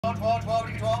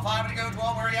5 to go,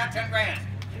 12, where are you at? 10 grand.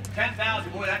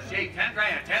 10,000, boy, that's cheap. 10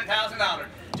 grand, $10,000.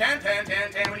 10, 10,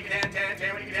 10, 10, when you get 10, 10,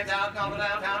 10, when you get $10,000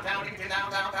 downtown, when you get $10,000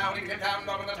 downtown, when you get $10,000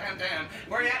 10, 10.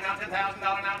 Where you at now? $10,000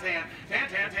 now, 10. 10,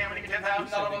 10, 10, when you get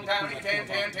 $10,000 one time, when you get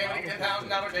 10, 10, 10, when you get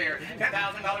 $10,000 here. $10,000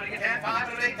 when you get 10,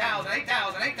 5, 8,000,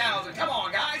 8,000, 8,000. Come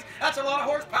on, guys. That's a lot of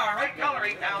horsepower. Right color,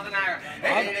 8,000 there.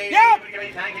 8,800, when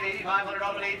you get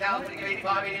 $8,500, 8,000, when you get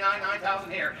 85, 89, 9,000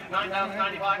 here. 9,000,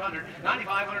 9,500.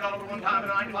 $9,500 one time,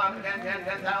 95, 10,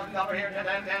 10, $10,000 here, 10,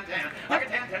 10, 10, 10. I get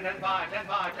 10, 10, 10, 5, 10,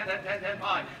 5, 10, 10, 10, 10,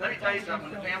 5. Let me tell you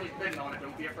something. The family's bidding on it.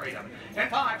 Don't be afraid of it. 10,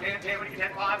 5, 10, 10, when you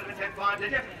get 10, 5, and 10, 5,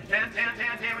 did you? 10, 10,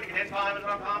 10, 10, when you get 10, 5, and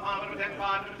 10, 5, and 10,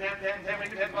 5, and 10, 10, 10, when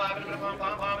you get 10, 5, and 10,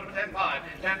 5, and 10, 5.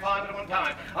 10, 5 at one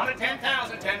time. I'm at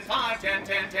 10,000, 10, 5, 10,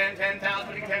 10, 10, 10,000,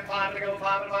 when you get 10, 5, and I go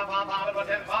 5, and 5, 5, 5, and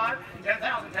 10, 5.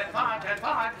 10,000, 10, 5, 10,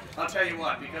 5. I'll tell you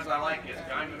what, because I like this,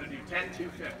 I'm going to do 10,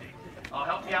 250. I'll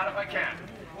help you out if I can.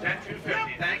 10,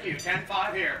 250, thank you. 10,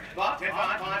 5 here. 10, 5,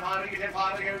 5, 5, 10,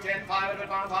 5, I go 10, 5,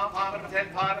 5, 5, 5, 10,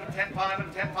 5, 10,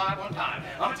 5, 10, 5, one time.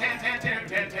 I'm a 10, 10, 10,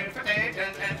 10, 10, 50, 10,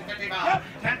 10, 55.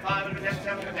 10, 5, 10,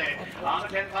 7, 50. I'm a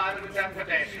 10, 5, 7,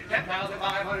 50.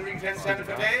 10,500, 10, 7,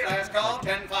 50. Last call.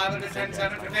 10, 5, 10,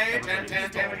 7, 50. 10, 10,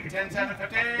 10, 10, 7,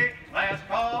 50. Last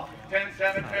call. 10,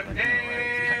 7, 50.